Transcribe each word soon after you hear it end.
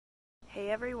Hey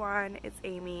everyone, it's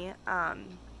Amy.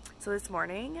 So this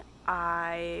morning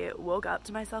I woke up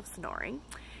to myself snoring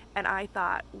and I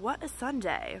thought, what a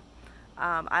Sunday.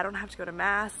 I don't have to go to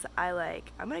mass. I'm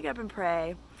gonna get up and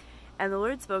pray. And the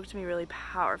Lord spoke to me really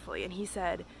powerfully and he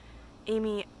said,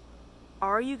 Amy,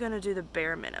 are you gonna do the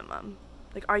bare minimum?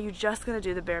 Like, are you just gonna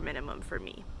do the bare minimum for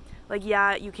me? Like,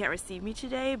 yeah, you can't receive me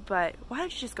today, but why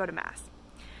don't you just go to mass?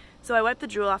 So I wiped the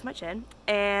drool off my chin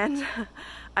and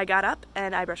I got up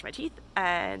and I brushed my teeth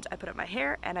and I put up my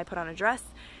hair and I put on a dress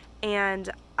and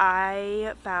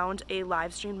I found a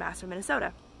live stream mass from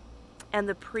Minnesota. And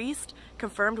the priest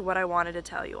confirmed what I wanted to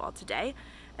tell you all today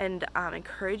and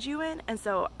encourage you in. And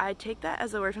so I take that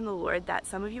as a word from the Lord that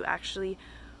some of you actually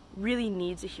really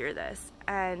need to hear this.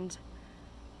 And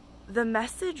the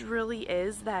message really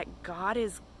is that God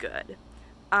is good.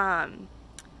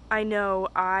 I know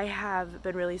I have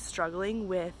been really struggling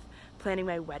with planning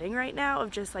my wedding right now, of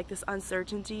just like this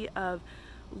uncertainty of,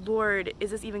 Lord,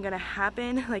 is this even gonna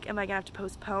happen? Like, am I gonna have to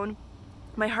postpone?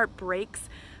 My heart breaks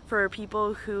for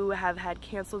people who have had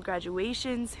canceled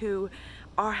graduations, who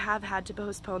have had to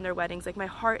postpone their weddings. Like, my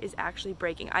heart is actually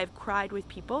breaking. I've cried with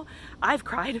people. I've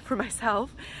cried for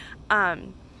myself.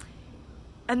 And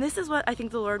this is what I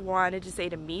think the Lord wanted to say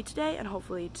to me today, and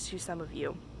hopefully to some of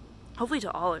you, hopefully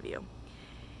to all of you.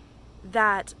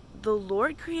 That the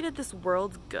Lord created this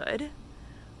world good,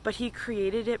 but he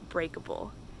created it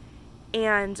breakable.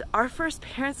 And our first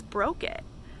parents broke it.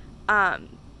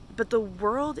 But the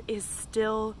world is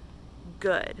still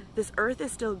good. This earth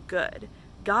is still good.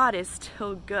 God is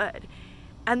still good.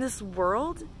 And this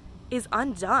world is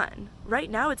undone. Right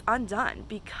now it's undone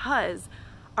because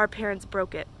our parents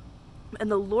broke it. And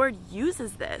the Lord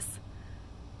uses this.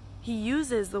 He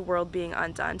uses the world being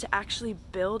undone to actually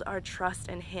build our trust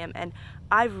in him. And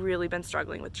I've really been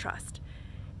struggling with trust.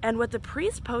 And what the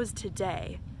priest posed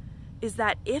today is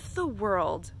that if the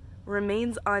world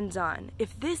remains undone,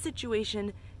 if this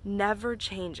situation never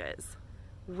changes,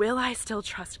 will I still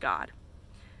trust God?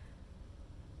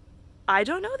 I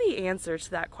don't know the answer to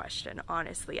that question,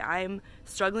 honestly. I'm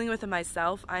struggling with it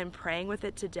myself. I'm praying with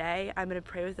it today. I'm going to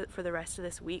pray with it for the rest of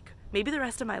this week, maybe the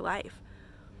rest of my life.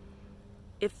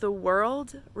 If the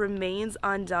world remains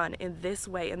undone in this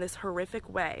way, in this horrific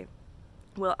way,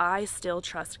 will I still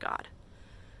trust God?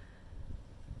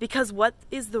 Because what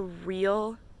is the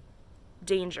real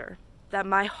danger? That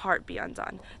my heart be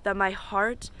undone. That my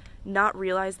heart not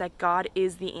realize that God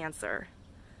is the answer.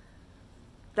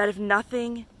 That if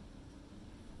nothing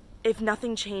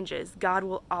changes, God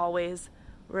will always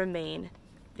remain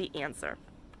the answer.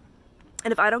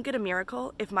 And if I don't get a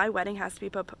miracle, if my wedding has to be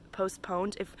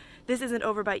postponed, if this isn't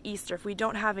over by Easter, if we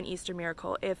don't have an Easter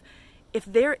miracle, if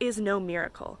there is no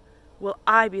miracle, will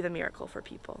I be the miracle for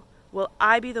people? Will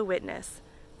I be the witness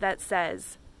that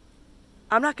says,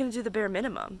 I'm not going to do the bare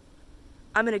minimum.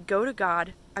 I'm going to go to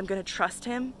God. I'm going to trust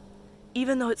him,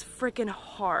 even though it's freaking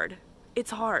hard.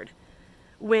 It's hard.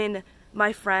 When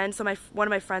my friend, one of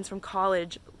my friends from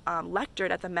college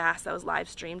lectured at the mass that was live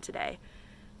streamed today,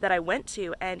 that I went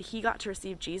to, and he got to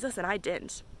receive Jesus and I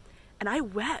didn't. And I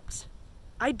wept.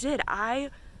 I did.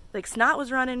 Snot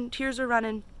was running, tears were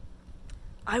running.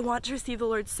 I want to receive the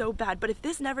Lord so bad. But if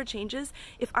this never changes,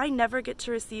 if I never get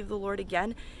to receive the Lord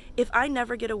again, if I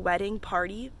never get a wedding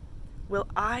party, will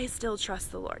I still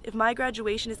trust the Lord? If my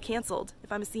graduation is canceled,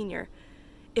 if I'm a senior,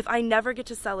 if I never get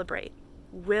to celebrate,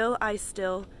 will I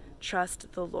still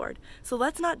trust the Lord? So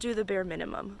let's not do the bare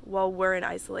minimum while we're in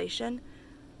isolation.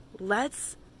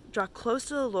 Let's draw close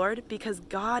to the Lord, because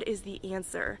God is the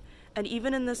answer. And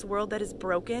even in this world that is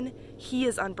broken, he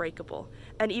is unbreakable.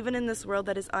 And even in this world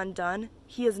that is undone,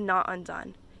 he is not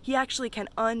undone. He actually can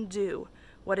undo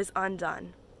what is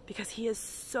undone, because he is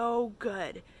so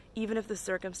good, even if the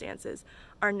circumstances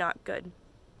are not good.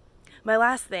 My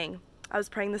last thing, I was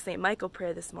praying the St. Michael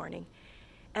prayer this morning,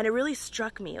 and it really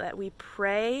struck me that we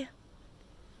pray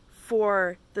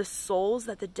for the souls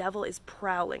that the devil is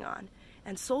prowling on.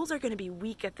 And souls are going to be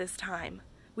weak at this time.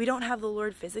 We don't have the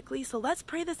Lord physically, so let's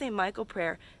pray the St. Michael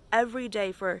prayer every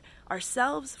day for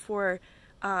ourselves, for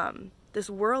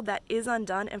this world that is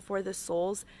undone, and for the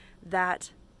souls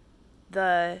that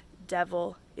the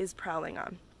devil is prowling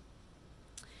on.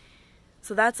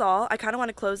 So that's all. I kind of want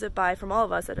to close it by, from all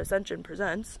of us at Ascension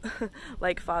Presents,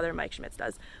 like Father Mike Schmitz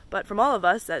does, but from all of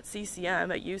us at CCM,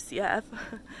 at UCF,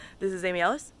 this is Amy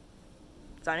Ellis,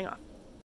 signing off.